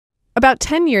About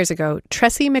 10 years ago,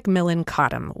 Tressie McMillan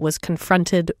Cottom was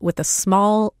confronted with a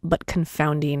small but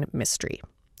confounding mystery.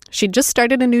 She'd just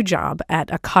started a new job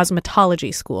at a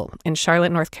cosmetology school in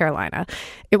Charlotte, North Carolina.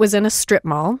 It was in a strip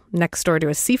mall next door to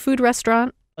a seafood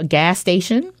restaurant, a gas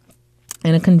station,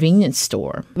 and a convenience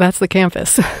store. That's the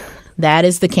campus. That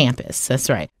is the campus.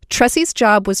 That's right. Tressie's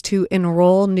job was to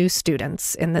enroll new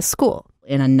students in this school.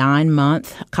 In a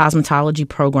 9-month cosmetology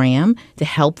program to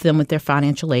help them with their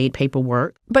financial aid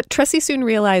paperwork. But Tressie soon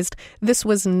realized this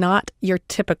was not your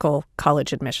typical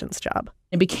college admissions job.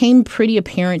 It became pretty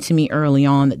apparent to me early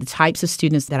on that the types of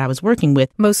students that I was working with,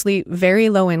 mostly very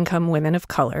low-income women of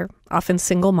color, often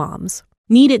single moms,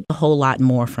 needed a whole lot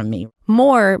more from me.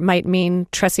 More might mean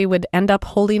Tressie would end up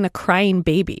holding a crying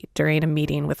baby during a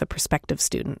meeting with a prospective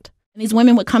student. And these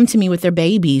women would come to me with their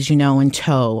babies, in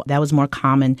tow. That was more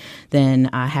common than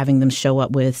having them show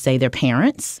up with, say, their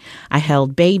parents. I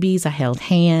held babies. I held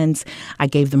hands. I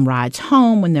gave them rides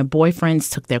home when their boyfriends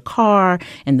took their car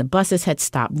and the buses had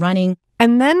stopped running.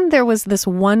 And then there was this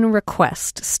one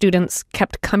request students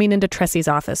kept coming into Tressie's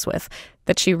office with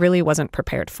that she really wasn't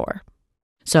prepared for.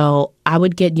 So I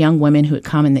would get young women who would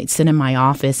come and they'd sit in my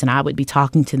office and I would be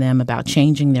talking to them about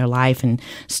changing their life and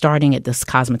starting at this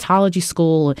cosmetology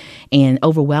school. And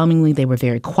overwhelmingly, they were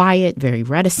very quiet, very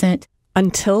reticent.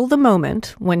 Until the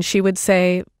moment when she would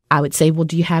say, I would say, well,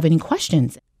 do you have any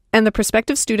questions? And the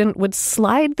prospective student would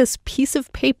slide this piece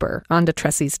of paper onto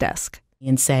Tressie's desk.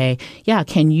 And say, yeah,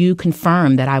 can you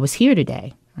confirm that I was here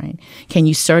today? Right? Can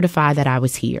you certify that I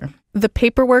was here? The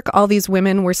paperwork all these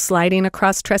women were sliding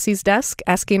across Tressie's desk,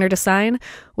 asking her to sign,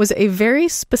 was a very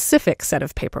specific set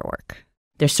of paperwork.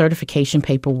 Their certification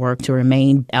paperwork to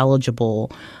remain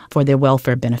eligible for their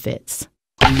welfare benefits.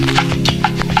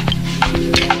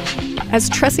 As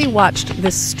Tressie watched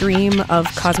this stream of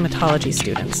cosmetology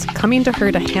students coming to her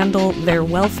to handle their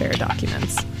welfare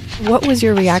documents, what was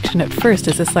your reaction at first?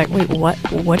 Is this like, wait,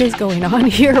 what is going on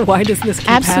here? Why does this keep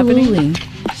happening? Absolutely.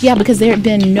 Yeah, because there had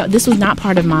been this was not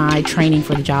part of my training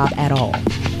for the job at all.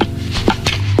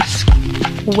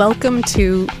 Welcome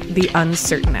to the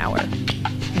uncertain hour,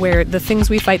 where the things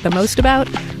we fight the most about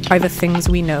are the things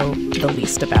we know the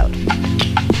least about.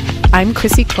 I'm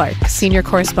Chrissy Clark, senior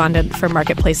correspondent for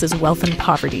Marketplace's Wealth and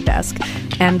Poverty Desk,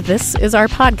 and this is our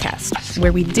podcast,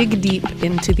 where we dig deep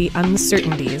into the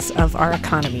uncertainties of our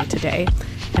economy today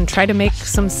and try to make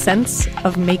some sense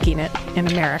of making it in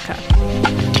America.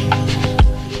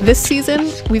 This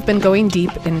season, we've been going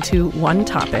deep into one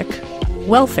topic: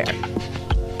 welfare.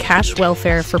 Cash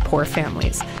welfare for poor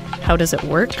families. How does it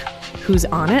work? Who's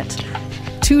on it?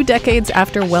 2 decades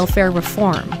after welfare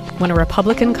reform, when a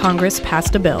Republican Congress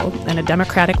passed a bill and a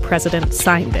Democratic president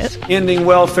signed it. Ending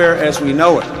welfare as we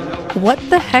know it. What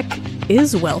the heck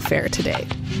is welfare today?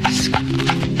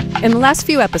 In the last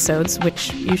few episodes,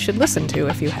 which you should listen to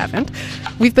if you haven't,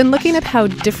 we've been looking at how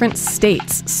different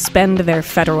states spend their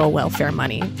federal welfare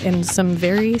money in some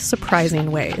very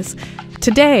surprising ways.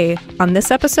 Today, on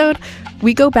this episode,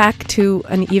 we go back to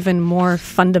an even more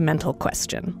fundamental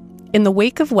question. In the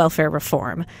wake of welfare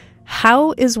reform,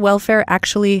 how is welfare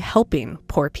actually helping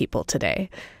poor people today?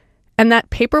 And that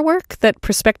paperwork that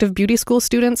prospective beauty school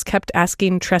students kept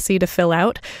asking Tressie to fill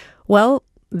out, well,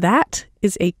 that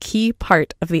is a key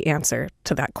part of the answer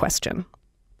to that question.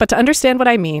 But to understand what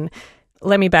I mean,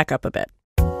 let me back up a bit.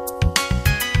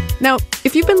 Now,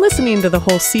 if you've been listening to the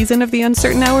whole season of The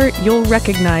Uncertain Hour, you'll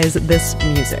recognize this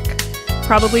music.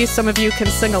 Probably some of you can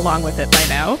sing along with it by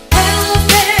now.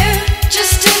 Welfare,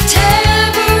 just a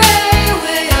temporary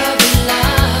way of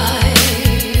life.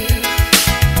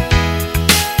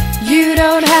 You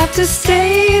don't have to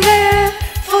stay there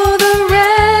for the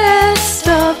rest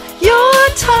of your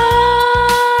time.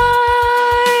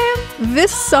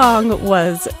 This song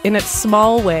was, in its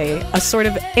small way, a sort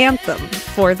of anthem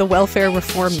for the welfare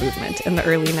reform movement in the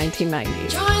early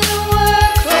 1990s. Join the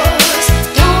workforce,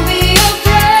 don't be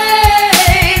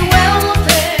afraid.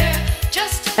 Welfare,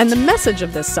 just a And the message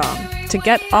of this song, to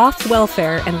get off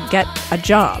welfare and get a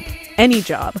job, any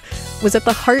job, was at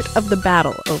the heart of the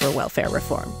battle over welfare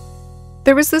reform.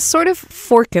 There was this sort of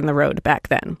fork in the road back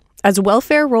then. As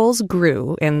welfare rolls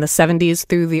grew in the 70s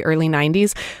through the early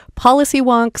 90s, policy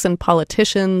wonks and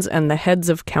politicians and the heads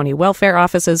of county welfare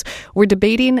offices were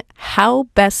debating how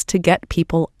best to get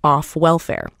people off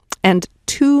welfare. And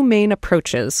 2 main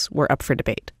approaches were up for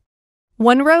debate.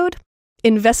 One road,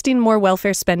 investing more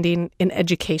welfare spending in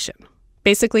education.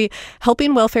 Basically,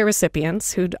 helping welfare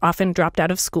recipients who'd often dropped out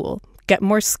of school get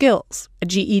more skills, a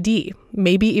GED,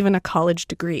 maybe even a college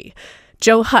degree,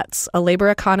 Joe Hutz, a labor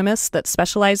economist that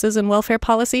specializes in welfare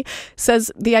policy,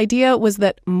 says the idea was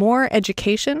that more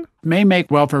education may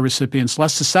make welfare recipients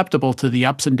less susceptible to the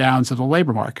ups and downs of the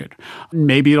labor market.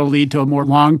 Maybe it'll lead to a more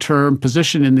long-term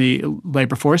position in the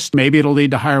labor force. Maybe it'll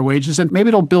lead to higher wages, and maybe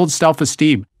it'll build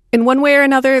self-esteem. In one way or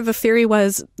another, the theory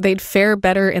was they'd fare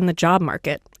better in the job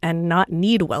market and not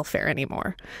need welfare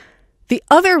anymore. The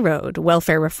other road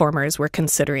welfare reformers were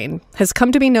considering has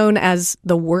come to be known as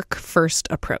the work-first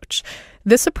approach.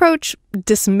 This approach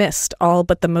dismissed all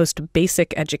but the most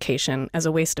basic education as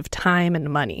a waste of time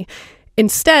and money.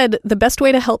 Instead, the best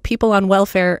way to help people on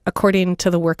welfare, according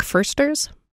to the work-firsters,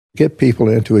 get people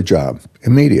into a job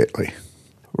immediately.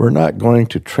 We're not going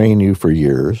to train you for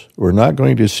years. We're not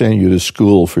going to send you to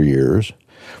school for years.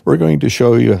 We're going to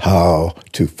show you how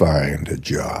to find a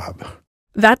job.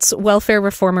 That's welfare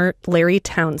reformer Larry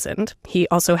Townsend. He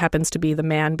also happens to be the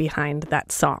man behind that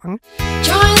song.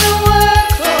 Join the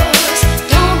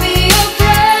workforce, don't be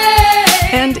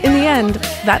afraid. And in the end,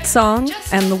 that song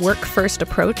and the work-first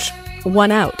approach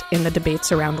won out in the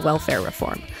debates around welfare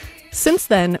reform. Since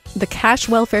then, the cash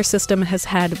welfare system has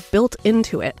had built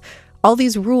into it all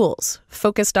these rules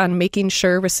focused on making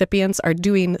sure recipients are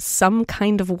doing some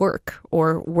kind of work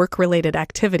or work-related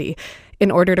activity in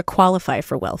order to qualify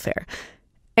for welfare.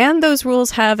 And those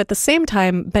rules have, at the same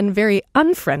time, been very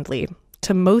unfriendly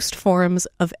to most forms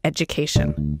of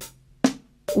education.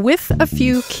 With a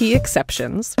few key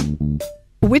exceptions,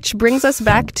 which brings us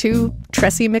back to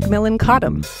Tressie McMillan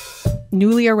Cottom,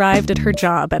 newly arrived at her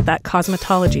job at that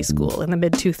cosmetology school in the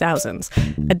mid-2000s,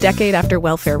 a decade after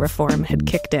welfare reform had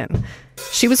kicked in.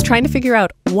 She was trying to figure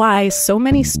out why so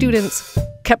many students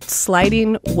kept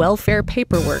sliding welfare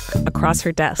paperwork across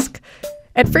her desk.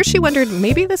 At first, she wondered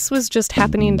maybe this was just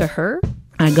happening to her.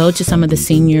 I go to some of the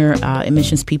senior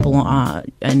admissions people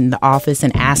in the office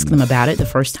and ask them about it the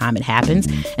first time it happens.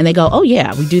 And they go, oh,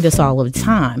 yeah, we do this all of the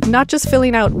time. Not just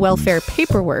filling out welfare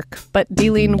paperwork, but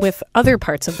dealing with other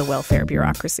parts of the welfare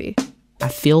bureaucracy. I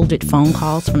fielded phone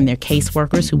calls from their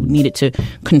caseworkers who needed to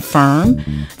confirm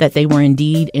that they were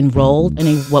indeed enrolled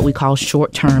in what we call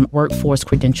short-term workforce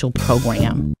credential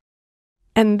program.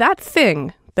 And that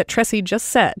thing that Tressie just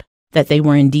said, that they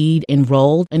were indeed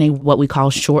enrolled in what we call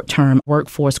short-term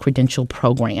workforce credential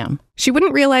program. She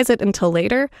wouldn't realize it until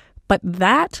later, but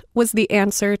that was the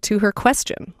answer to her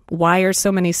question. Why are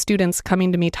so many students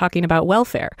coming to me talking about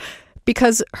welfare?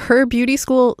 Because her beauty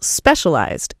school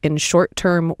specialized in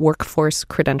short-term workforce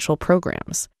credential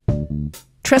programs.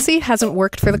 Tressie hasn't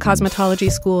worked for the cosmetology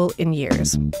school in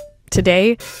years.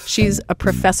 Today, she's a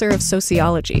professor of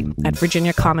sociology at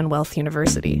Virginia Commonwealth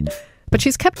University. But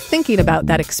she's kept thinking about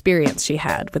that experience she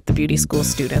had with the beauty school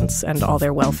students and all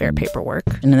their welfare paperwork.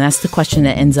 And that's the question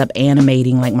that ends up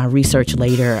animating my research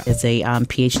later as a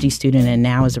PhD student and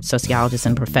now as a sociologist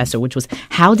and professor, which was,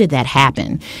 how did that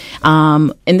happen?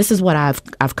 And this is what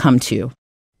I've come to.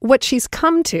 What she's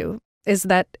come to is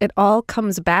that it all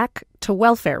comes back to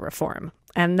welfare reform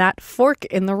and that fork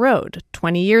in the road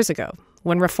 20 years ago,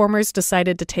 when reformers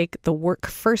decided to take the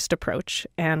work-first approach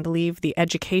and leave the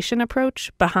education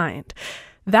approach behind.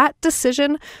 That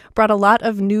decision brought a lot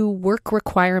of new work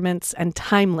requirements and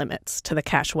time limits to the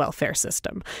cash welfare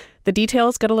system. The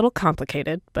details get a little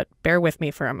complicated, but bear with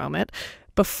me for a moment.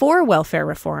 Before welfare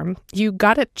reform, you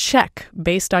got a check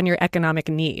based on your economic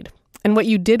need. And what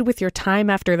you did with your time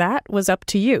after that was up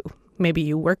to you. Maybe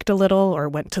you worked a little or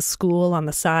went to school on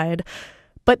the side.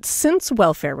 But since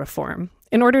welfare reform,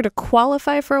 in order to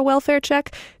qualify for a welfare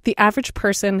check, the average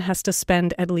person has to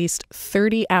spend at least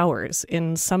 30 hours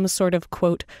in some sort of,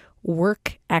 quote,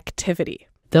 work activity.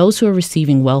 Those who are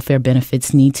receiving welfare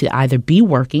benefits need to either be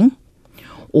working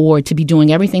or to be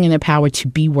doing everything in their power to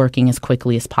be working as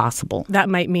quickly as possible. That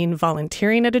might mean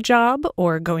volunteering at a job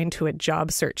or going to a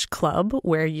job search club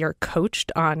where you're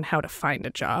coached on how to find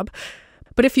a job.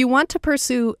 But if you want to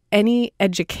pursue any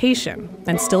education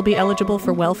and still be eligible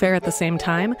for welfare at the same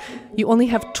time, you only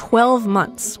have 12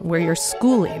 months where your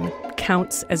schooling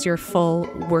counts as your full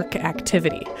work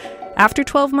activity. After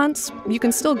 12 months, you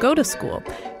can still go to school,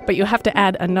 but you have to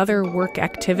add another work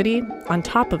activity on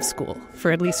top of school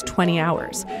for at least 20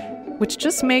 hours, which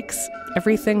just makes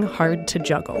everything hard to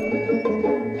juggle.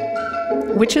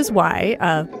 Which is why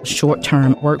a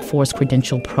short-term workforce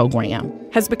credential program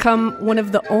has become one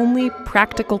of the only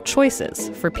practical choices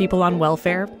for people on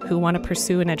welfare who want to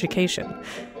pursue an education.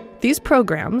 These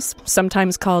programs,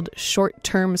 sometimes called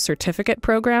short-term certificate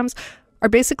programs, are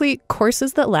basically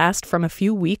courses that last from a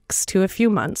few weeks to a few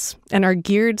months and are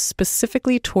geared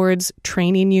specifically towards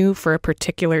training you for a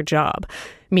particular job,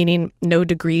 meaning no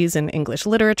degrees in English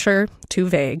literature, too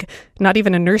vague, not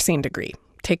even a nursing degree,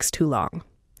 takes too long.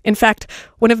 In fact,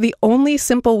 one of the only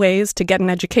simple ways to get an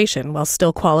education while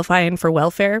still qualifying for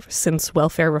welfare since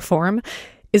welfare reform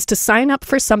is to sign up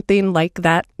for something like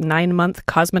that 9-month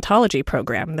cosmetology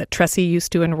program that Tressie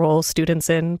used to enroll students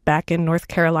in back in North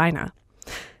Carolina.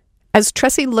 As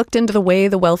Tressie looked into the way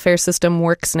the welfare system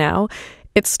works now,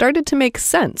 it started to make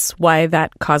sense why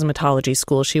that cosmetology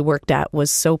school she worked at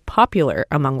was so popular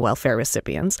among welfare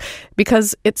recipients,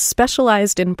 because it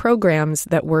specialized in programs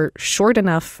that were short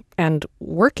enough and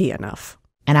worky enough.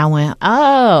 And I went,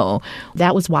 oh,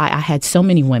 that was why I had so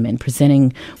many women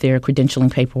presenting their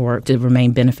credentialing paperwork to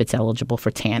remain benefits eligible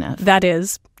for TANF. That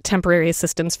is, Temporary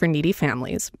Assistance for Needy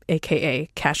Families, a.k.a.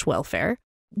 cash welfare.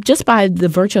 Just by the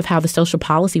virtue of how the social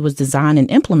policy was designed and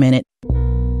implemented,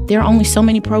 there are only so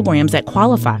many programs that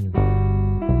qualify.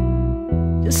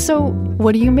 So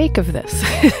what do you make of this?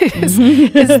 is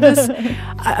this,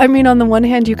 I mean, on the one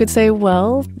hand, you could say,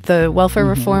 well, the welfare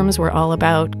reforms were all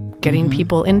about getting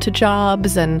people into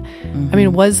jobs. And I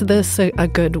mean, was this a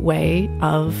good way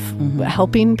of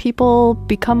helping people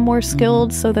become more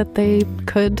skilled so that they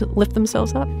could lift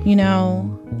themselves up? You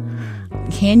know,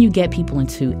 can you get people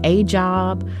into a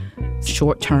job?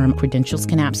 Short-term credentials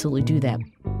can absolutely do that.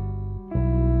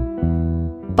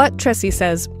 But Tressie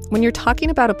says, when you're talking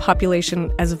about a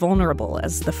population as vulnerable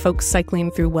as the folks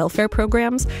cycling through welfare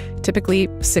programs, typically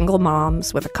single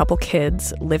moms with a couple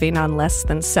kids living on less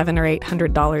than $700 or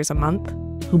 $800 a month,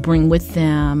 who bring with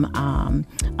them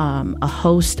a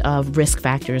host of risk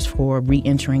factors for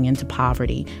re-entering into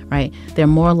poverty, right? They're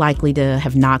more likely to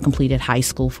have not completed high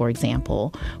school, for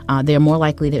example. They're more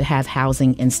likely to have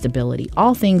housing instability,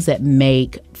 all things that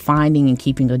make finding and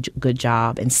keeping a good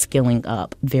job and skilling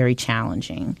up very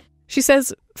challenging. She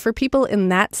says for people in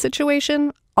that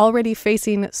situation, already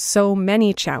facing so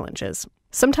many challenges,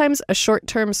 sometimes a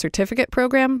short-term certificate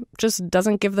program just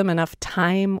doesn't give them enough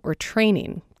time or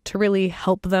training to really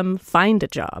help them find a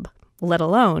job, let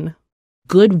alone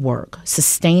good work,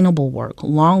 sustainable work,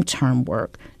 long-term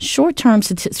work. Short-term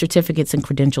certificates and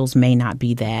credentials may not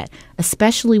be that,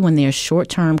 especially when they're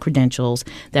short-term credentials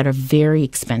that are very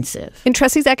expensive. In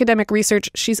Tressie's academic research,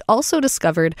 she's also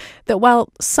discovered that while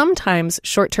sometimes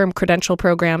short-term credential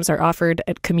programs are offered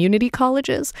at community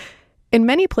colleges, in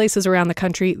many places around the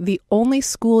country, the only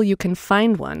school you can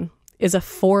find one is a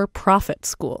for-profit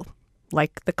school,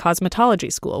 like the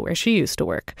cosmetology school where she used to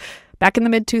work. Back in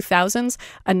the mid-2000s,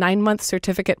 a 9-month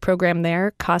certificate program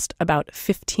there cost about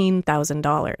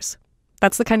 $15,000.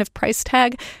 That's the kind of price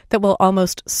tag that will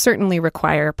almost certainly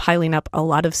require piling up a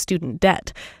lot of student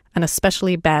debt, an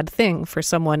especially bad thing for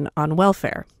someone on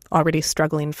welfare, already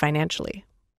struggling financially.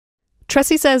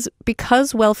 Tressie says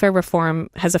because welfare reform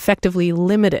has effectively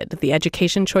limited the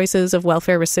education choices of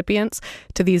welfare recipients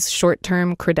to these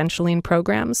short-term credentialing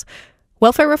programs,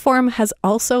 welfare reform has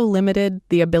also limited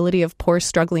the ability of poor,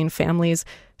 struggling families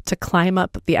to climb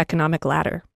up the economic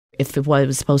ladder. If what it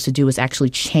was supposed to do is actually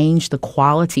change the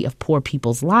quality of poor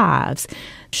people's lives,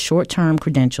 short-term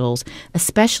credentials,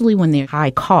 especially when they're high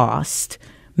cost,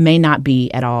 may not be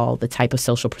at all the type of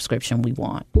social prescription we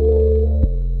want.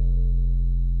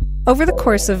 Over the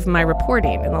course of my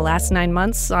reporting in the last 9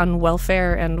 months on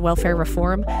welfare and welfare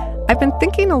reform, I've been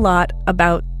thinking a lot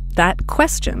about that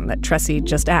question that Tressie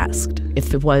just asked.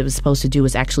 If what it was supposed to do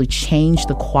is actually change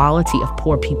the quality of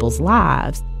poor people's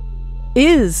lives,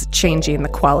 is changing the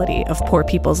quality of poor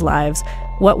people's lives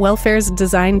what welfare is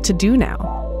designed to do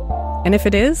now? And if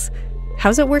it is,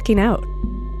 how's it working out?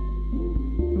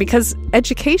 Because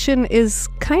education is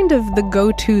kind of the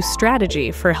go-to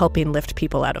strategy for helping lift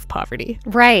people out of poverty.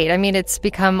 Right. I mean, it's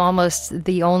become almost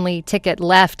the only ticket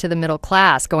left to the middle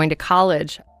class, going to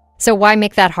college. So why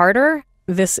make that harder?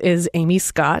 This is Amy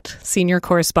Scott, senior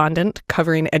correspondent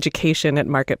covering education at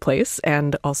Marketplace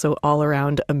and also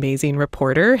all-around amazing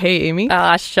reporter. Hey, Amy.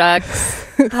 Ah, shucks.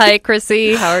 Hi,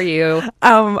 Chrissy. How are you?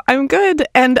 I'm good.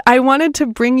 And I wanted to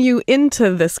bring you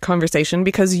into this conversation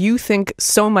because you think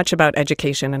so much about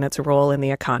education and its role in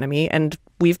the economy. And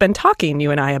we've been talking,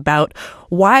 you and I, about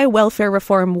why welfare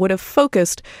reform would have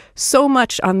focused so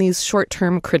much on these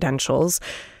short-term credentials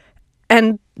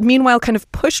and meanwhile kind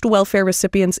of pushed welfare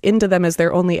recipients into them as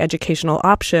their only educational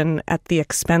option at the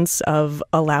expense of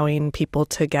allowing people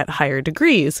to get higher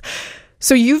degrees.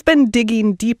 So you've been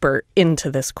digging deeper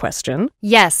into this question.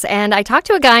 Yes, and I talked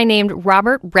to a guy named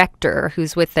Robert Rector,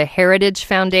 who's with the Heritage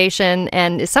Foundation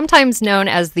and is sometimes known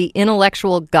as the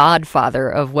intellectual godfather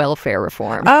of welfare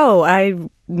reform. Oh, I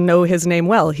know his name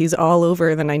well. He's all over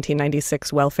the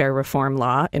 1996 welfare reform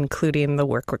law, including the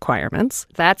work requirements.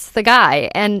 That's the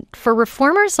guy. And for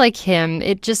reformers like him,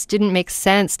 it just didn't make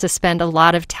sense to spend a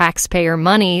lot of taxpayer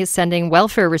money sending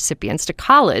welfare recipients to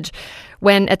college,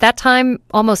 when at that time,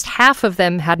 almost half of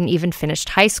them hadn't even finished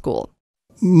high school.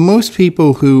 Most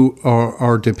people who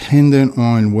are dependent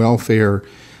on welfare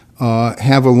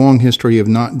have a long history of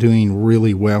not doing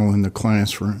really well in the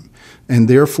classroom. And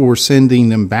therefore, sending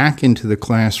them back into the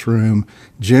classroom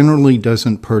generally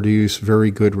doesn't produce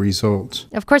very good results.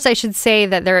 Of course, I should say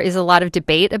that there is a lot of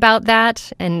debate about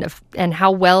that, and how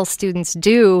well students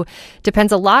do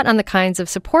depends a lot on the kinds of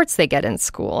supports they get in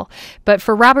school. But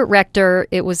for Robert Rector,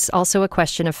 it was also a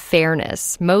question of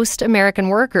fairness. Most American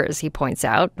workers, he points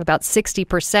out, about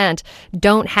 60%,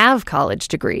 don't have college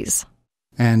degrees.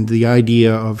 And the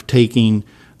idea of taking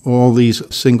all these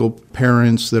single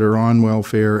parents that are on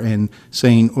welfare and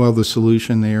saying, well, the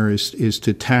solution there is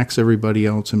to tax everybody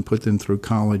else and put them through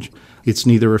college. It's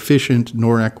neither efficient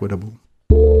nor equitable.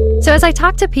 So as I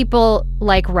talked to people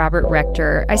like Robert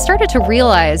Rector, I started to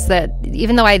realize that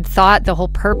even though I'd thought the whole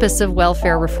purpose of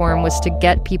welfare reform was to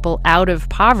get people out of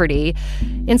poverty,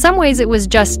 in some ways it was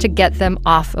just to get them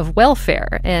off of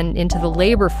welfare and into the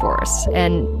labor force.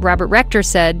 And Robert Rector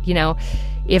said,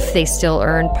 if they still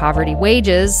earn poverty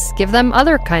wages, give them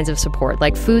other kinds of support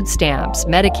like food stamps,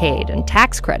 Medicaid, and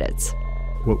tax credits.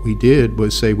 What we did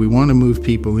was say we want to move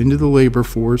people into the labor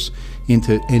force,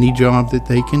 into any job that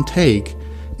they can take,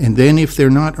 and then if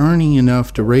they're not earning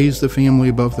enough to raise the family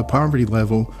above the poverty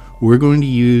level, we're going to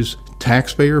use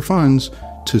taxpayer funds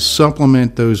to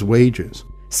supplement those wages.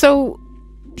 So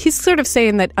he's sort of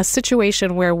saying that a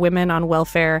situation where women on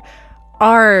welfare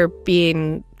are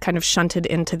being kind of shunted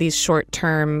into these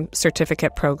short-term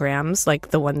certificate programs, like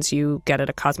the ones you get at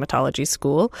a cosmetology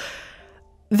school,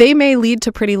 they may lead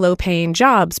to pretty low-paying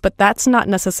jobs, but that's not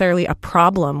necessarily a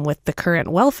problem with the current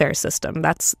welfare system.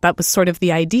 That was sort of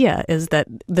the idea, is that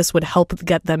this would help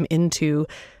get them into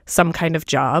some kind of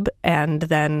job, and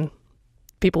then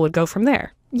people would go from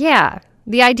there. Yeah.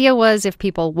 The idea was if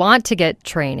people want to get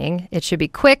training, it should be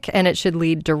quick and it should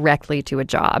lead directly to a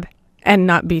job. And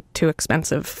not be too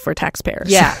expensive for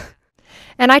taxpayers. Yeah.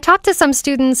 And I talked to some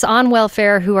students on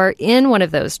welfare who are in one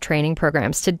of those training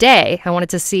programs today. I wanted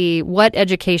to see what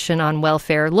education on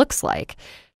welfare looks like.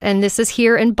 And this is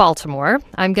here in Baltimore.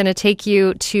 I'm going to take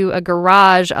you to a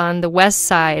garage on the west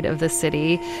side of the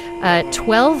city, a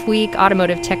 12-week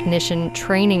automotive technician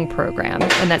training program.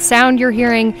 And that sound you're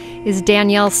hearing is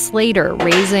Danielle Slater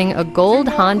raising a gold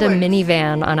Honda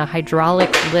minivan on a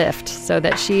hydraulic lift so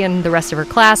that she and the rest of her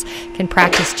class can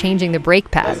practice changing the brake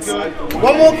pads.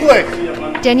 One more click.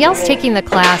 Danielle's taking the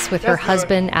class with her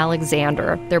husband,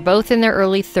 Alexander. They're both in their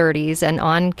early 30s and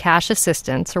on cash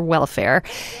assistance or welfare.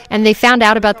 And they found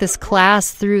out about this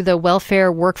class through the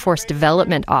Welfare Workforce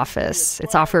Development Office.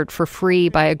 It's offered for free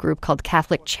by a group called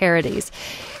Catholic Charities.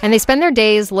 And they spend their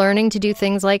days learning to do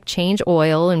things like change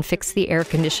oil and fix the air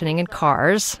conditioning in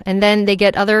cars. And then they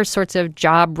get other sorts of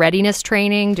job readiness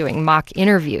training, doing mock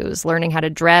interviews, learning how to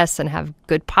dress and have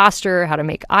good posture, how to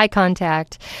make eye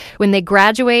contact. When they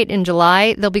graduate in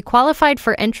July, they'll be qualified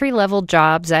for entry-level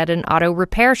jobs at an auto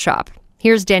repair shop.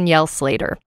 Here's Danielle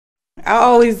Slater. I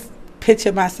always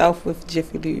picture myself with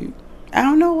Jiffy Lube. I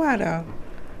don't know why, though.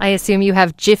 I assume you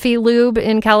have Jiffy Lube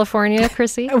in California,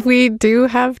 Chrissy? We do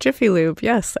have Jiffy Lube.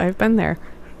 Yes, I've been there.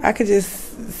 I could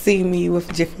just see me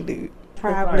with Jiffy Lube.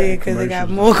 Probably because they got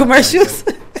more commercials.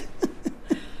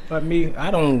 But me,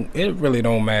 it really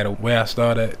don't matter where I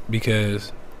start at,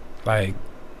 because like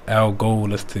our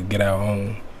goal is to get our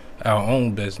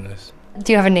own business.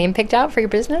 Do you have a name picked out for your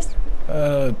business?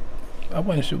 I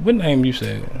wasn't sure. What name you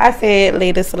said? I said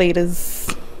Later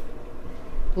Slaters.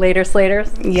 Later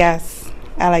Slaters? Yes,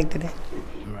 I liked it.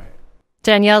 Right.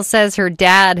 Danielle says her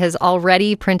dad has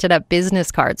already printed up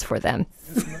business cards for them.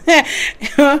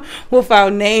 With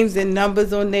our names and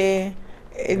numbers on there.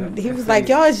 And he was like,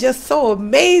 y'all is just so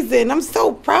amazing. I'm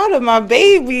so proud of my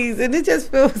babies. And it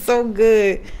just feels so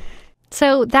good.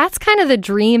 So that's kind of the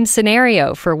dream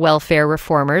scenario for welfare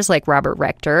reformers like Robert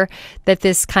Rector, that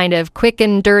this kind of quick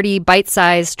and dirty,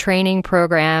 bite-sized training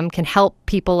program can help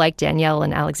people like Danielle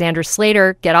and Alexander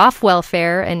Slater get off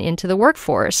welfare and into the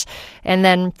workforce. And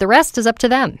then the rest is up to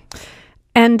them.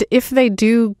 And if they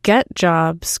do get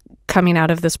jobs coming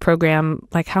out of this program,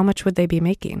 like how much would they be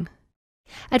making?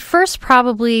 At first,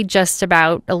 probably just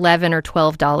about $11 or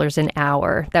 $12 an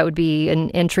hour. That would be an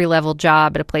entry-level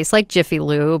job at a place like Jiffy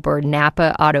Lube or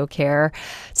Napa Auto Care.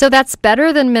 So that's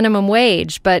better than minimum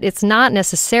wage, but it's not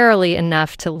necessarily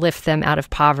enough to lift them out of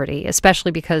poverty,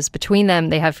 especially because between them,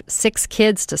 they have 6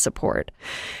 kids to support.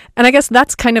 And I guess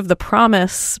that's kind of the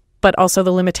promise, but also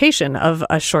the limitation of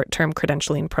a short-term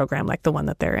credentialing program like the one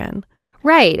that they're in.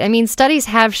 Right. I mean, studies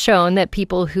have shown that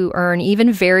people who earn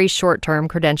even very short-term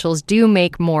credentials do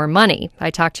make more money. I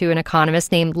talked to an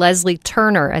economist named Leslie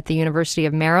Turner at the University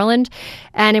of Maryland,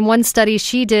 and in one study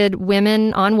she did,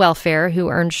 women on welfare who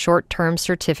earned short-term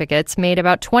certificates made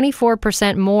about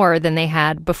 24% more than they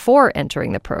had before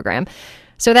entering the program.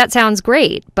 So that sounds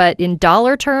great, but in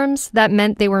dollar terms, that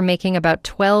meant they were making about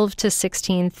 $12,000 to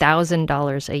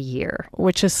 $16,000 a year.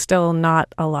 Which is still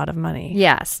not a lot of money.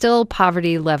 Yeah, still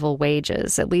poverty-level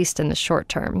wages, at least in the short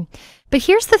term. But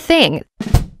here's the thing.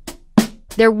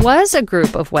 There was a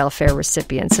group of welfare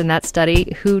recipients in that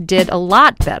study who did a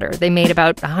lot better. They made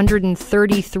about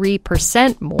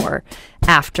 133% more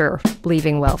after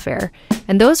leaving welfare.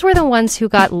 And those were the ones who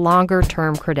got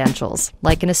longer-term credentials,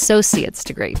 like an associate's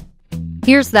degree.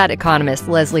 Here's that economist,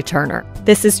 Leslie Turner.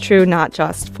 This is true not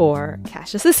just for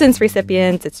cash assistance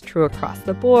recipients, it's true across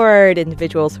the board.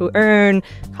 Individuals who earn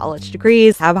college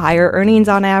degrees have higher earnings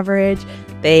on average.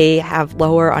 They have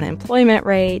lower unemployment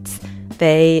rates.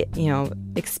 They,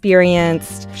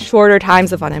 experienced shorter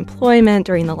times of unemployment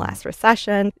during the last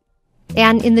recession.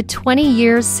 And in the 20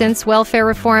 years since welfare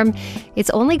reform, it's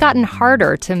only gotten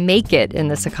harder to make it in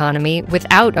this economy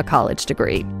without a college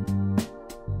degree.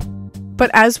 But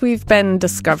as we've been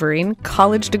discovering,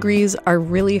 college degrees are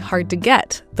really hard to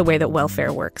get the way that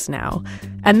welfare works now.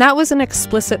 And that was an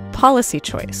explicit policy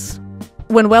choice.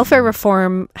 When welfare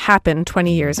reform happened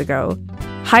 20 years ago,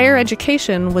 higher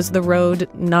education was the road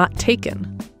not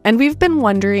taken. And we've been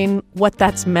wondering what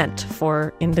that's meant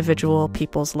for individual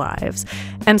people's lives.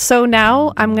 And so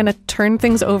now I'm going to turn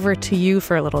things over to you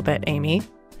for a little bit, Amy.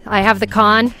 I have the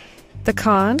con. The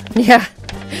con? Yeah.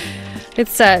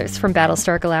 It's from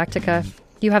Battlestar Galactica.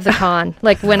 You have the con,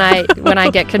 like when I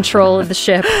get control of the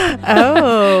ship.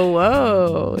 Oh,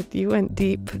 whoa. You went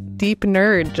deep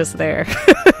nerd just there.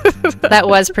 That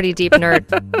was pretty deep nerd.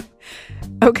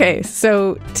 Okay,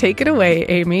 so take it away,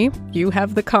 Amy. You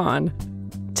have the con.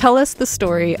 Tell us the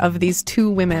story of these 2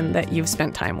 women that you've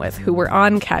spent time with who were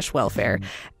on cash welfare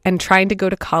and trying to go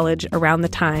to college around the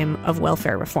time of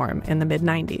welfare reform in the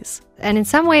mid-90s. And in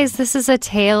some ways, this is a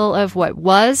tale of what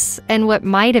was and what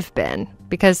might have been,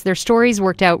 because their stories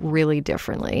worked out really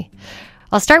differently.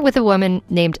 I'll start with a woman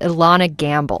named Ilana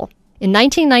Gamble. In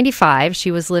 1995, she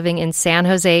was living in San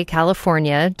Jose,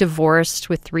 California, divorced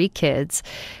with 3 kids,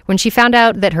 when she found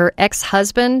out that her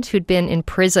ex-husband, who'd been in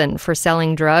prison for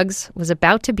selling drugs, was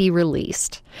about to be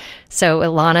released. So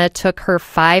Ilana took her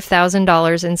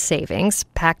 $5,000 in savings,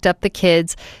 packed up the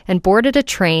kids, and boarded a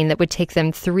train that would take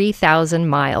them 3,000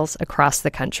 miles across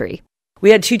the country. We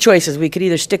had 2 choices. We could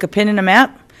either stick a pin in a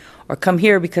map or come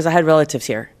here because I had relatives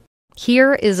here.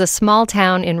 Here is a small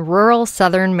town in rural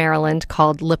southern Maryland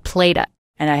called La Plata.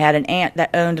 And I had an aunt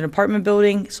that owned an apartment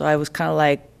building, so I was kind of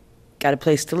like, got a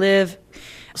place to live.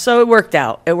 So it worked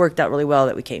out. It worked out really well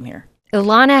that we came here.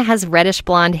 Ilana has reddish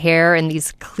blonde hair and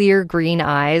these clear green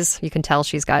eyes. You can tell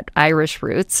she's got Irish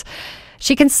roots.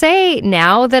 She can say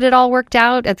now that it all worked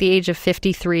out at the age of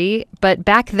 53, but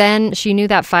back then she knew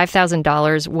that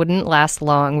 $5,000 wouldn't last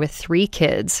long with 3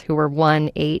 kids who were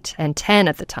 1, 8, and 10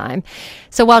 at the time.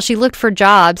 So while she looked for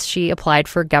jobs, she applied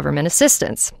for government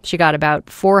assistance. She got about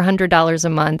 $400 a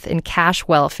month in cash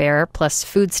welfare, plus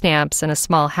food stamps and a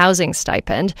small housing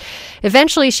stipend.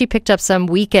 Eventually, she picked up some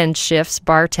weekend shifts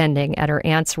bartending at her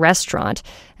aunt's restaurant.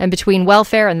 And between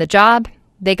welfare and the job,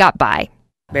 they got by.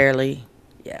 Barely,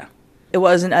 yeah. It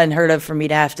wasn't unheard of for me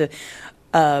to have to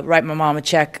write my mom a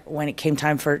check when it came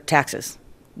time for taxes,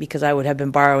 because I would have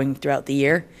been borrowing throughout the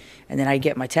year, and then I'd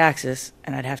get my taxes,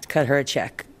 and I'd have to cut her a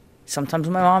check. Sometimes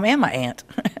my mom and my aunt.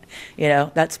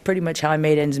 That's pretty much how I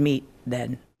made ends meet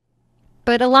then.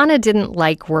 But Ilana didn't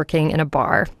like working in a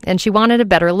bar, and she wanted a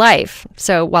better life.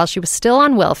 So while she was still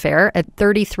on welfare, at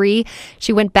 33,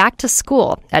 she went back to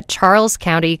school at Charles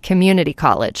County Community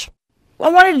College. I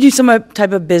wanted to do some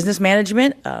type of business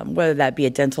management, whether that be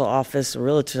a dental office, a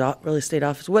real estate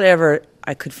office, whatever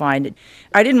I could find.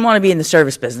 I didn't want to be in the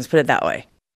service business, put it that way.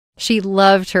 She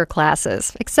loved her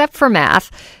classes, except for math,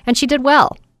 and she did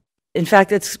well. In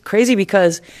fact, it's crazy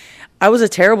because I was a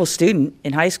terrible student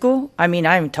in high school. I mean,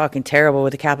 I'm talking terrible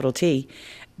with a capital T,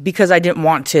 because I didn't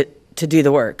want to do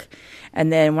the work.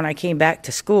 And then when I came back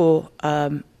to school,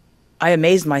 I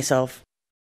amazed myself.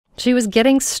 She was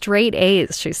getting straight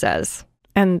A's, she says.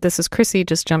 And this is Chrissy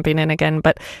just jumping in again,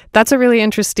 but that's a really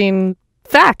interesting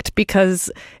fact because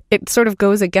it sort of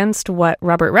goes against what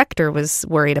Robert Rector was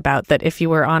worried about, that if you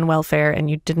were on welfare and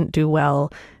you didn't do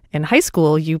well in high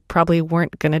school, you probably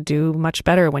weren't going to do much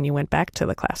better when you went back to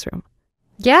the classroom.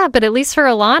 Yeah, but at least for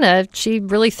Alana, she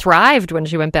really thrived when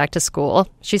she went back to school.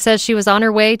 She says she was on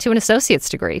her way to an associate's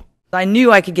degree. I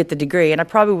knew I could get the degree, and I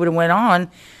probably would have went on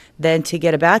then to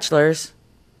get a bachelor's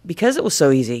because it was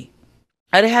so easy.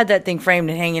 I'd have had that thing framed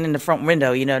and hanging in the front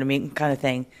window, you know what I mean, kind of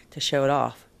thing, to show it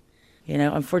off. You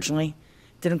know, unfortunately,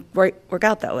 it didn't work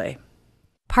out that way.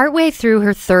 Partway through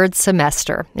her third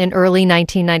semester in early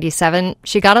 1997,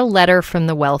 she got a letter from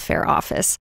the welfare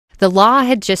office. The law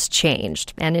had just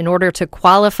changed, and in order to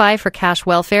qualify for cash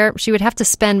welfare, she would have to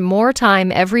spend more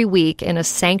time every week in a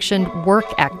sanctioned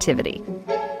work activity.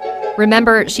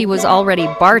 Remember, she was already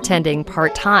bartending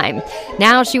part-time.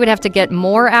 Now she would have to get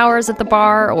more hours at the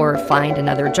bar or find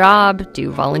another job, do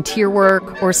volunteer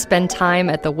work, or spend time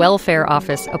at the welfare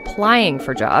office applying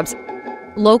for jobs.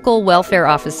 Local welfare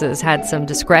offices had some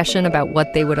discretion about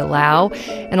what they would allow,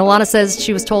 and Alana says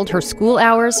she was told her school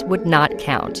hours would not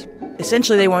count.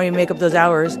 Essentially, they wanted me to make up those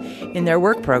hours in their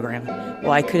work program.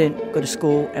 Well, I couldn't go to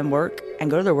school and work and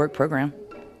go to their work program.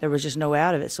 There was just no way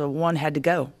out of it, so one had to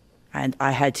go. And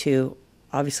I had to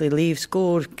obviously leave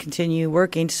school to continue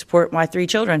working to support my 3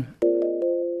 children.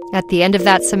 At the end of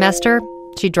that semester,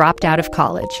 she dropped out of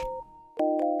college.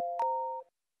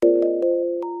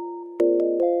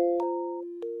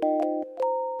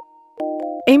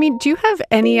 Amy, do you have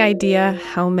any idea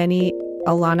how many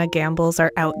Alana Gambles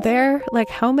are out there? Like,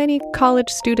 how many college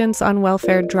students on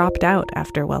welfare dropped out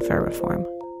after welfare reform?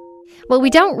 Well,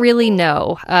 we don't really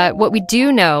know. What we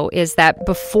do know is that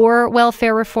before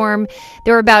welfare reform,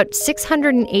 there were about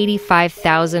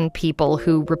 685,000 people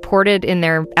who reported in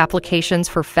their applications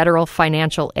for federal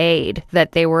financial aid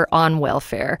that they were on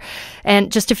welfare.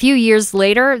 And just a few years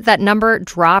later, that number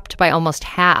dropped by almost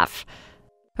half.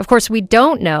 Of course, we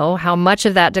don't know how much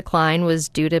of that decline was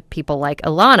due to people like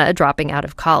Alana dropping out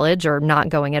of college or not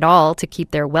going at all to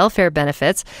keep their welfare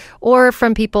benefits, or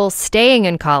from people staying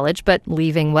in college but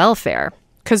leaving welfare.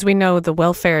 Because we know the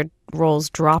welfare rolls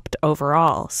dropped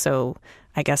overall, so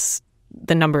I guess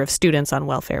the number of students on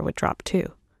welfare would drop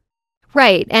too.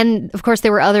 Right. And of course,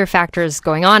 there were other factors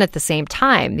going on at the same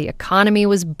time. The economy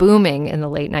was booming in the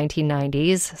late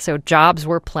 1990s, so jobs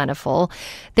were plentiful.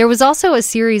 There was also a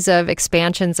series of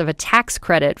expansions of a tax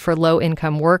credit for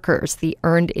low-income workers, the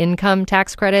Earned Income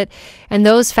Tax Credit. And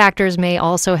those factors may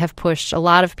also have pushed a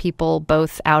lot of people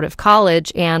both out of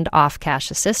college and off cash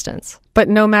assistance. But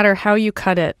no matter how you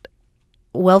cut it,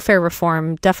 welfare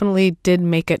reform definitely did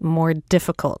make it more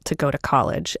difficult to go to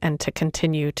college and to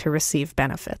continue to receive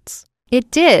benefits. It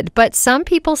did, but some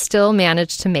people still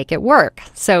managed to make it work.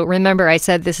 So remember, I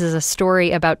said this is a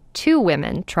story about 2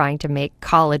 women trying to make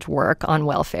college work on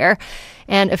welfare.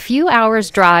 And a few hours'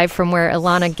 drive from where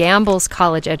Alana Gamble's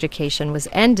college education was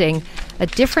ending, a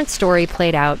different story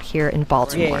played out here in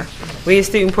Baltimore. Yeah. Where's your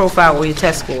student profile with your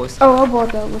test scores? Oh, I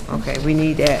bought that with me. Okay, we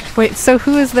need that. Wait, so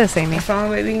who is this, Amy? That's the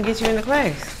only way we can get you in the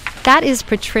class. That is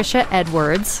Patricia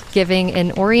Edwards giving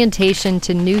an orientation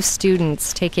to new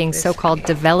students taking so-called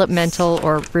developmental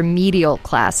or remedial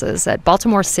classes at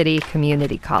Baltimore City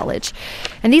Community College.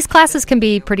 And these classes can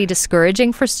be pretty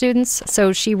discouraging for students,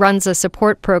 so she runs a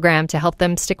support program to help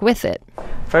them stick with it.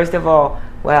 First of all,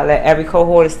 well, I let every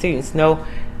cohort of students know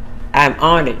I'm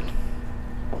honored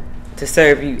to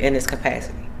serve you in this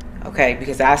capacity, okay?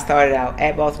 Because I started out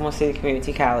at Baltimore City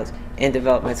Community College in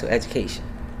developmental education,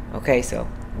 okay? So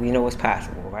we know what's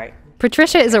possible, right?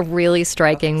 Patricia is a really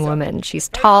striking woman. She's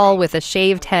tall with a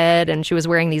shaved head, and she was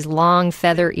wearing these long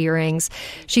feather earrings.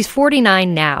 She's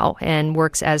 49 now and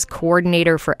works as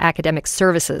coordinator for academic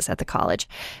services at the college.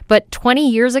 But 20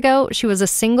 years ago, she was a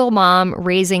single mom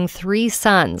raising 3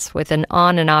 sons with an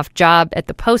on and off job at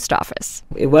the post office.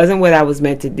 It wasn't what I was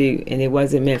meant to do, and it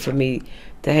wasn't meant for me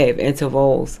to have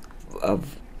intervals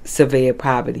of severe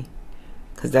poverty,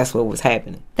 because that's what was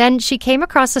happening. Then she came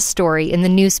across a story in the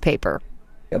newspaper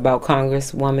about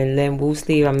Congresswoman Lynn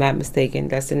Woolsey, if I'm not mistaken,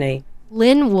 that's the name.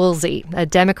 Lynn Woolsey, a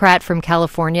Democrat from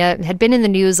California, had been in the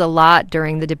news a lot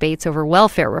during the debates over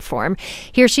welfare reform.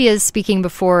 Here she is speaking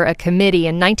before a committee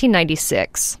in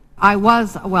 1996. I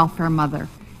was a welfare mother,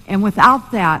 and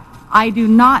without that, I do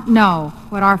not know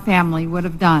what our family would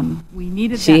have done. We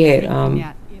needed that. She had,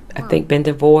 I think, been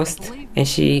divorced, and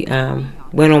she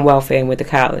went on welfare and went to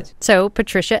college. So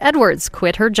Patricia Edwards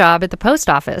quit her job at the post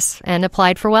office and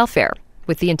applied for welfare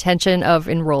with the intention of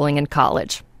enrolling in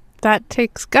college. That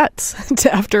takes guts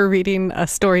after reading a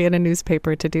story in a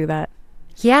newspaper to do that.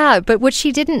 Yeah, but what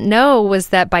she didn't know was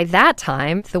that by that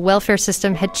time, the welfare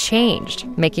system had changed,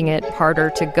 making it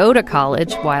harder to go to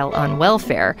college while on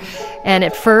welfare. And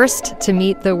at first, to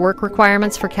meet the work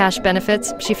requirements for cash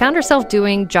benefits, she found herself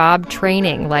doing job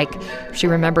training, like she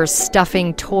remembers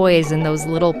stuffing toys in those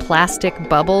little plastic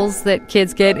bubbles that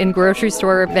kids get in grocery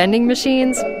store vending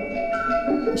machines.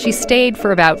 She stayed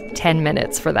for about 10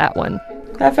 minutes for that one.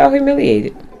 I felt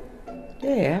humiliated.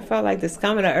 Yeah, I felt like the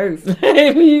scum of the earth.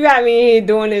 You got me in here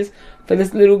doing this for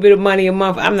this little bit of money a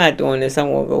month. I'm not doing this. I'm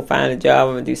going to go find a job.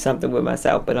 I'm going to do something with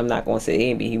myself, but I'm not going to sit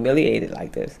here and be humiliated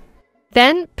like this.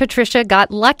 Then Patricia got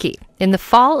lucky. In the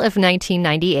fall of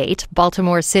 1998,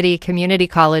 Baltimore City Community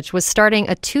College was starting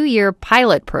a 2-year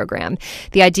pilot program.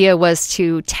 The idea was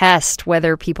to test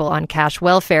whether people on cash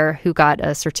welfare who got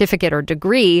a certificate or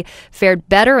degree fared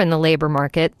better in the labor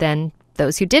market than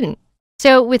those who didn't.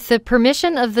 So with the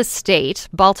permission of the state,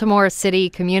 Baltimore City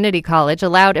Community College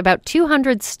allowed about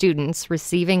 200 students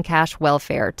receiving cash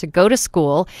welfare to go to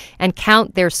school and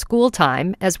count their school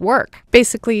time as work.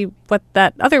 Basically, what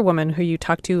that other woman who you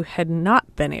talked to had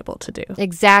not been able to do.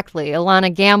 Exactly.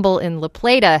 Alana Gamble in La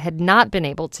Plata had not been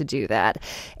able to do that.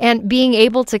 And being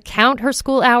able to count her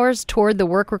school hours toward the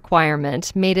work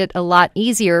requirement made it a lot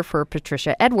easier for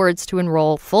Patricia Edwards to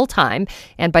enroll full-time.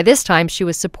 And by this time, she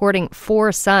was supporting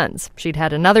 4 sons. She'd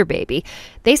had another baby.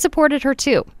 They supported her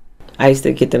too. I used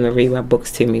to get them to read my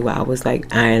books to me while I was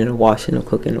like ironing or washing or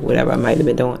cooking or whatever I might have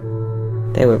been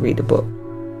doing. They would read the book.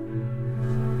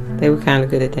 They were kind of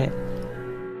good at that.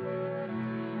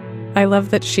 I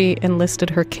love that she enlisted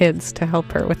her kids to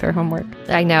help her with their homework.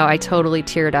 I know, I totally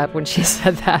teared up when she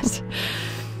said that.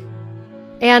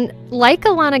 And like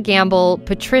Alana Gamble,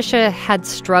 Patricia had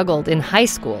struggled in high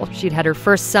school. She'd had her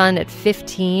first son at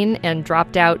 15 and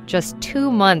dropped out just 2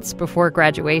 months before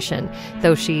graduation,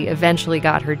 though she eventually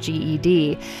got her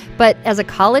GED. But as a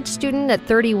college student at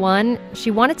 31,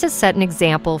 she wanted to set an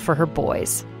example for her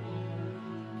boys.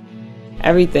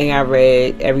 Everything I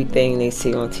read, everything they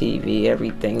see on TV,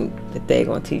 everything that they're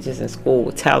going to teach us in school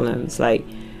will tell them. It's like,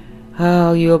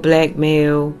 oh, you're a black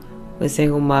male, a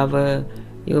single mother,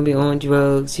 you're going to be on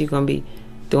drugs, you're going to be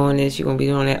doing this, you're going to be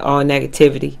doing that, all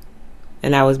negativity.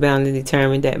 And I was bound and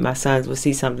determined that my sons would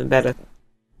see something better.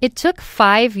 It took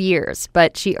 5 years,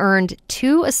 but she earned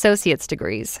 2 associate's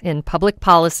degrees in public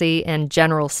policy and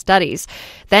general studies.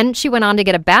 Then she went on to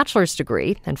get a bachelor's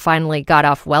degree and finally got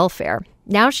off welfare.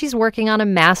 Now she's working on a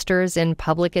master's in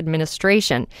public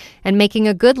administration and making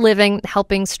a good living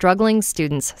helping struggling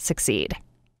students succeed.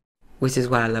 Which is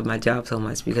why I love my job so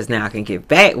much, because now I can give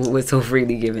back what was so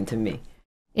freely given to me.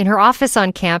 In her office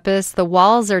on campus, the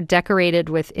walls are decorated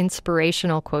with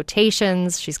inspirational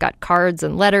quotations. She's got cards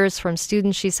and letters from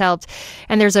students she's helped.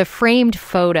 And there's a framed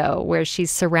photo where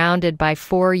she's surrounded by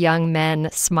 4 young men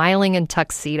smiling in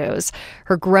tuxedos,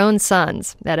 her grown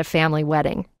sons at a family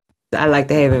wedding. I like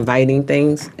to have inviting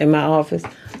things in my office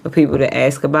for people to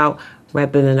ask about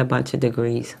rather than a bunch of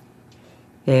degrees.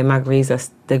 Yeah, my degrees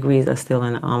are still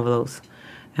in the envelopes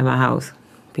in my house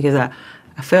because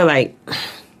I feel like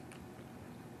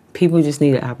people just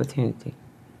need an opportunity,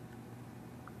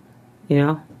 you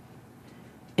know?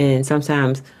 And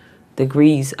sometimes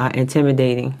degrees are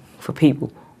intimidating for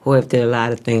people who have done a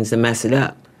lot of things to mess it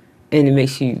up, and it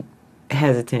makes you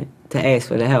hesitant to ask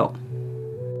for the help.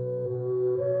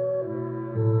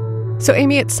 So,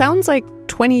 Amy, it sounds like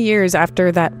 20 years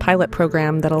after that pilot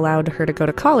program that allowed her to go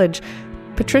to college,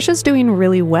 Patricia's doing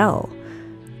really well.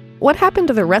 What happened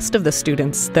to the rest of the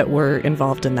students that were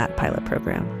involved in that pilot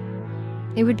program?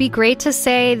 It would be great to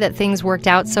say that things worked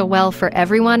out so well for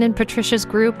everyone in Patricia's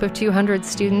group of 200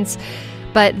 students,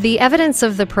 but the evidence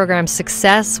of the program's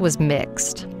success was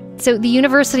mixed. So the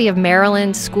University of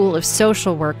Maryland School of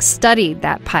Social Work studied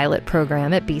that pilot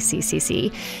program at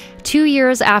BCCC. 2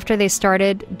 years after they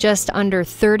started, just under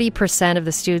 30% of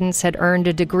the students had earned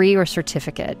a degree or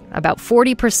certificate. About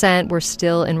 40% were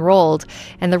still enrolled,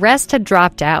 and the rest had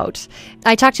dropped out.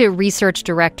 I talked to research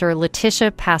director Letitia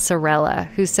Passarella,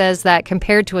 who says that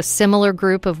compared to a similar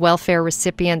group of welfare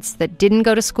recipients that didn't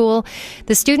go to school,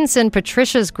 the students in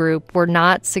Patricia's group were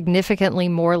not significantly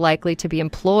more likely to be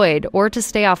employed or to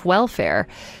stay off welfare.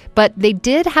 But they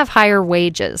did have higher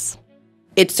wages.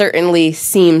 It certainly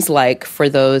seems like for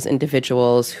those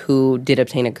individuals who did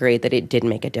obtain a grade that it did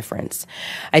make a difference.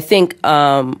 I think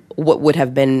what would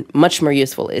have been much more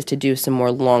useful is to do some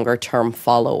more longer-term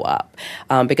follow-up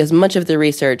because much of the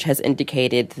research has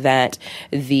indicated that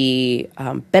the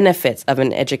benefits of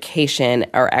an education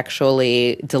are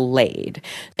actually delayed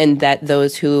and that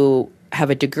those who have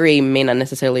a degree may not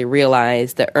necessarily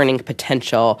realize the earning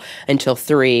potential until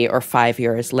 3 or 5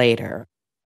 years later.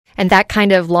 And that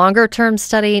kind of longer-term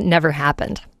study never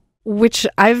happened. Which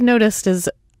I've noticed is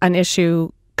an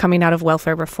issue coming out of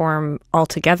welfare reform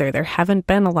altogether. There haven't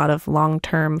been a lot of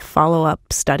long-term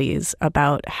follow-up studies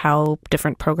about how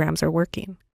different programs are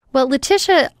working. Well,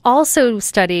 Letitia also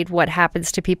studied what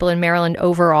happens to people in Maryland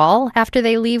overall after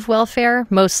they leave welfare,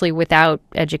 mostly without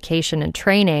education and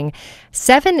training.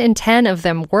 7 in 10 of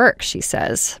them work, she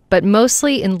says, but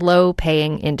mostly in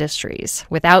low-paying industries,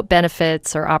 without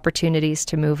benefits or opportunities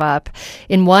to move up.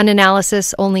 In one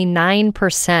analysis, only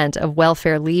 9% of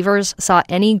welfare leavers saw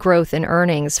any growth in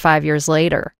earnings 5 years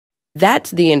later.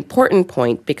 That's the important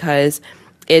point, because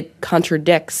it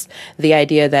contradicts the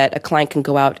idea that a client can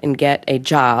go out and get a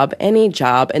job, any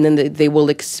job, and then they will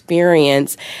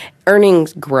experience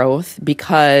earnings growth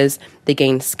because they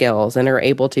gain skills and are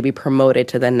able to be promoted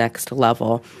to the next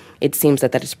level. It seems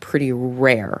that is pretty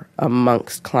rare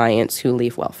amongst clients who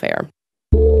leave welfare.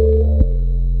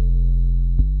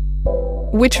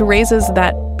 Which raises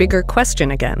that bigger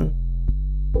question again.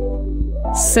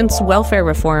 Since welfare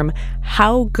reform,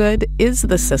 how good is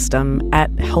the system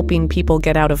at helping people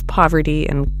get out of poverty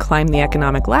and climb the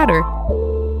economic ladder?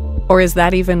 Or is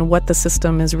that even what the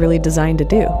system is really designed to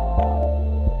do?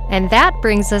 And that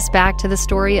brings us back to the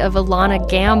story of Alana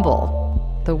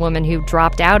Gamble, the woman who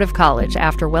dropped out of college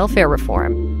after welfare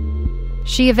reform.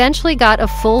 She eventually got a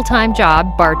full-time job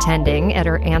bartending at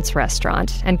her aunt's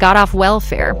restaurant and got off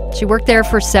welfare. She worked there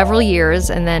for several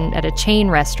years and then at a chain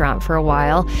restaurant for a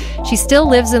while. She still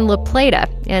lives in La Plata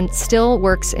and still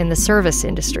works in the service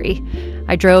industry.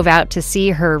 I drove out to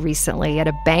see her recently at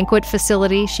a banquet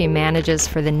facility she manages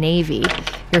for the Navy.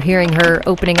 You're hearing her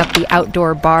opening up the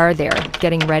outdoor bar there,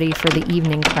 getting ready for the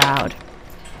evening crowd.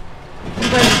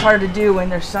 Sometimes it's hard to do when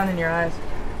there's sun in your eyes.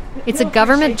 It's a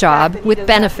government job with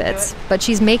benefits, but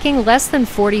she's making less than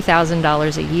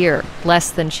 $40,000 a year,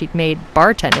 less than she'd made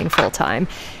bartending full-time,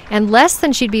 and less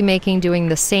than she'd be making doing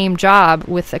the same job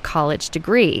with a college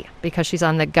degree. Because she's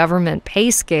on the government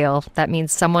pay scale, that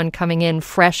means someone coming in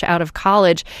fresh out of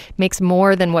college makes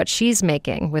more than what she's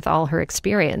making with all her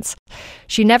experience.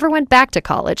 She never went back to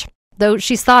college, though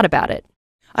she's thought about it.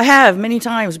 I have many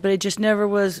times, but it just never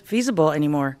was feasible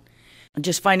anymore.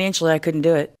 Just financially, I couldn't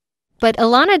do it. But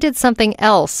Alana did something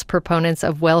else proponents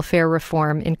of welfare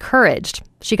reform encouraged.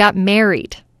 She got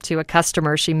married to a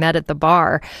customer she met at the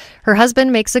bar. Her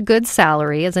husband makes a good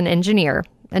salary as an engineer,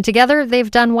 and together they've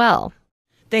done well.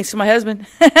 Thanks to my husband.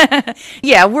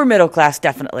 Yeah, we're middle class,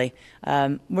 definitely.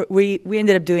 We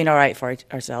ended up doing all right for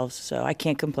ourselves, so I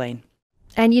can't complain.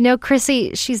 And you know,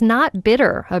 Chrissy, she's not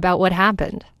bitter about what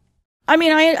happened. I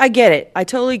mean, I get it. I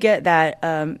totally get that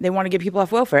they want to get people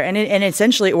off welfare, and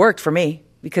essentially it worked for me,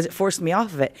 because it forced me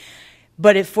off of it.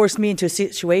 But it forced me into a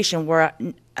situation where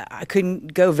I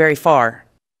couldn't go very far.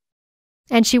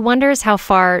 And she wonders how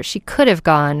far she could have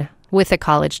gone with a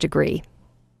college degree.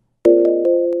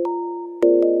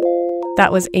 That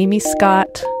was Amy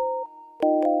Scott,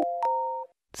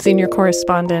 senior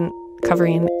correspondent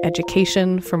covering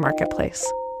education for Marketplace.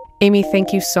 Amy,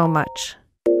 thank you so much.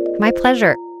 My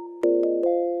pleasure.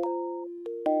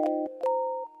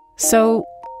 So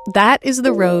that is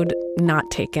the road not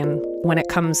taken when it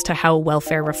comes to how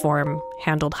welfare reform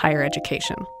handled higher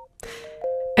education.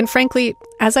 And frankly,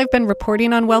 as I've been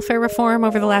reporting on welfare reform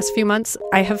over the last few months,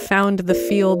 I have found the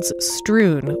fields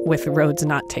strewn with roads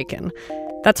not taken.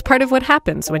 That's part of what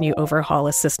happens when you overhaul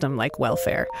a system like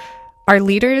welfare. Our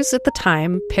leaders at the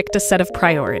time picked a set of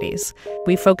priorities.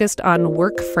 We focused on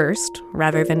work first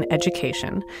rather than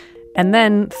education. And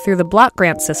then, through the block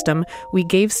grant system, we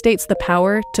gave states the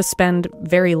power to spend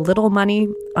very little money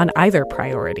on either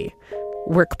priority,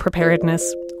 work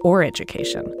preparedness or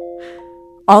education.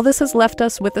 All this has left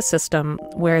us with a system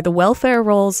where the welfare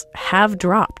rolls have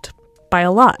dropped by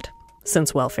a lot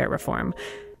since welfare reform,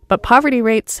 but poverty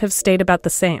rates have stayed about the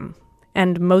same,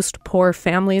 and most poor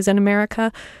families in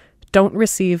America don't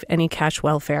receive any cash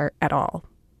welfare at all.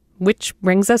 Which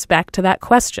brings us back to that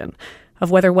question of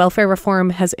whether welfare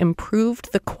reform has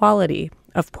improved the quality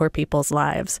of poor people's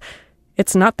lives.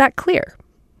 It's not that clear.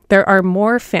 There are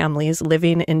more families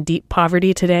living in deep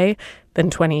poverty today than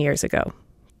 20 years ago.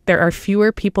 There are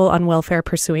fewer people on welfare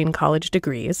pursuing college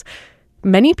degrees.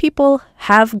 Many people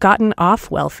have gotten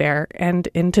off welfare and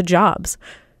into jobs,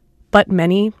 but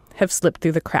many have slipped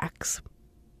through the cracks.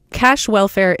 Cash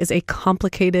welfare is a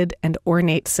complicated and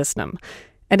ornate system,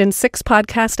 and in 6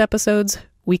 podcast episodes,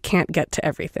 we can't get to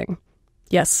everything.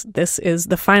 Yes, this is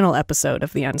the final episode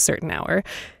of The Uncertain Hour.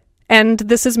 And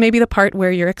this is maybe the part where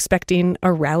you're expecting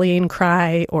a rallying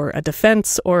cry or a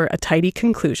defense or a tidy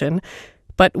conclusion.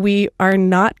 But we are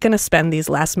not going to spend these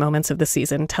last moments of the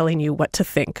season telling you what to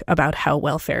think about how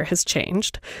welfare has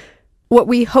changed. What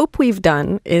we hope we've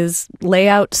done is lay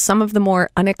out some of the more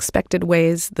unexpected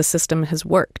ways the system has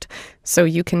worked, so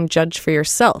you can judge for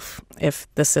yourself if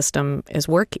the system is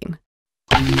working.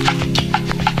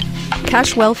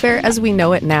 Cash welfare as we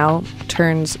know it now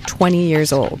turns 20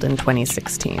 years old in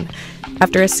 2016.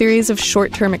 After a series of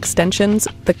short-term extensions,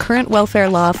 the current welfare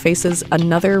law faces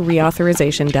another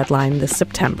reauthorization deadline this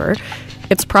September.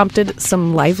 It's prompted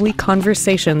some lively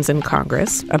conversations in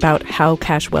Congress about how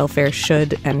cash welfare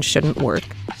should and shouldn't work.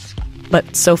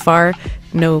 But so far,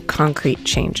 no concrete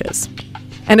changes.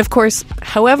 And of course,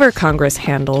 however Congress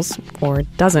handles or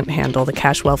doesn't handle the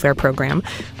cash welfare program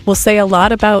will say a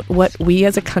lot about what we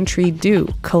as a country do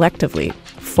collectively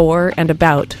for and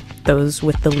about those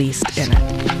with the least in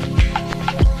it.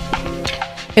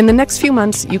 In the next few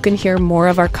months, you can hear more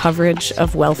of our coverage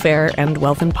of welfare and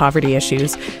wealth and poverty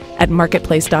issues at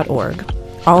marketplace.org.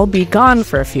 I'll be gone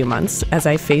for a few months as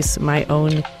I face my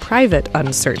own private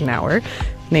uncertain hour,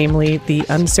 namely the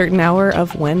uncertain hour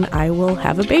of when I will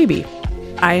have a baby.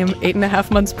 I am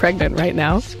 8.5 months pregnant right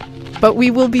now, but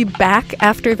we will be back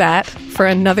after that for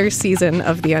another season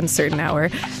of The Uncertain Hour,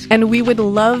 and we would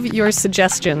love your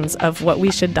suggestions of what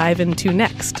we should dive into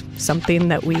next, something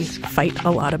that we fight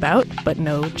a lot about, but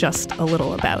know just a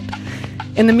little about.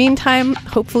 In the meantime,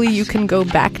 hopefully you can go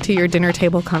back to your dinner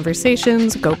table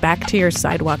conversations, go back to your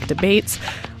sidewalk debates,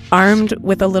 armed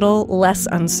with a little less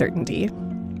uncertainty,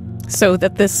 so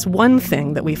that this one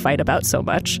thing that we fight about so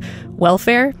much,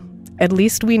 welfare, at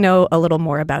least we know a little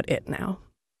more about it now.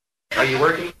 Are you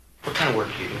working? What kind of work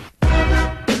do you do?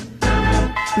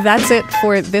 That's it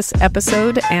for this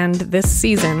episode and this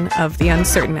season of The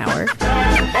Uncertain Hour.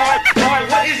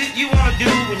 What is it you want to do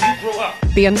when you grow up?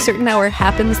 The Uncertain Hour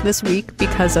happens this week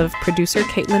because of producer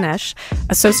Caitlin Esch,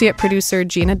 associate producer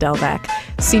Gina Delvac,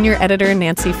 senior editor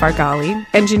Nancy Fargali,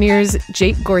 engineers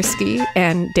Jake Gorski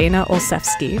and Dana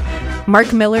Olszewski.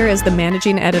 Mark Miller is the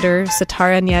managing editor,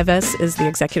 Satara Nieves is the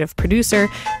executive producer,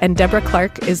 and Deborah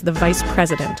Clark is the vice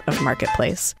president of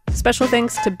Marketplace. Special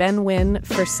thanks to Ben Wynn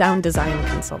for sound design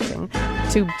consulting,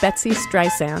 to Betsy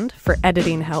Streisand for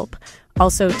editing help,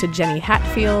 also to Jenny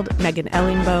Hatfield, Megan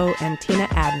Ellingbo, and Tina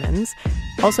Admins,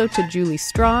 also to Julie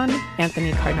Strawn,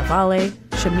 Anthony Carnavale,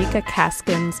 Shamika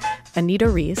Caskins, Anita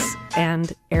Reese,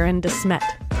 and Aaron DeSmet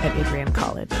at Adrian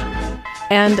College.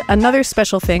 And another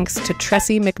special thanks to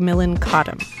Tressie McMillan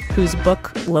Cottom, whose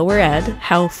book, Lower Ed,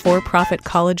 How For-Profit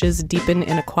Colleges Deepen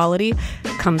Inequality,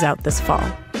 comes out this fall.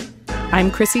 I'm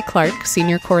Chrissy Clark,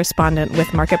 senior correspondent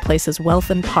with Marketplace's Wealth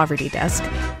and Poverty Desk,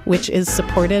 which is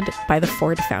supported by the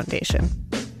Ford Foundation.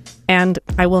 And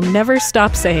I will never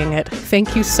stop saying it,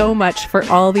 thank you so much for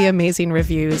all the amazing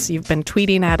reviews you've been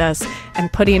tweeting at us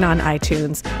and putting on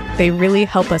iTunes. They really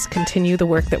help us continue the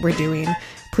work that we're doing.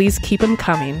 Please keep them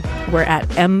coming. We're at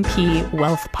MP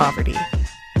Wealth Poverty.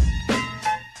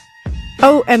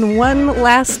 Oh, and one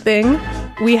last thing.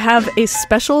 We have a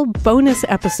special bonus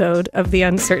episode of The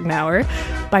Uncertain Hour.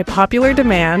 By popular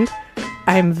demand,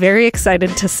 I'm very excited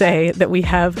to say that we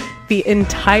have the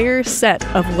entire set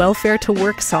of Welfare to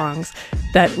Work songs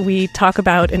that we talk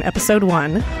about in episode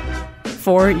 1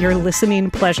 for your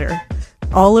listening pleasure.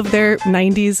 All of their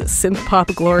 90s synth pop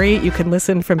glory. You can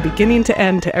listen from beginning to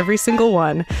end to every single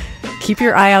one. Keep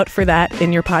your eye out for that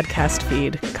in your podcast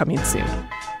feed coming soon.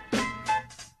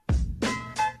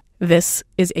 This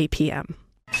is APM.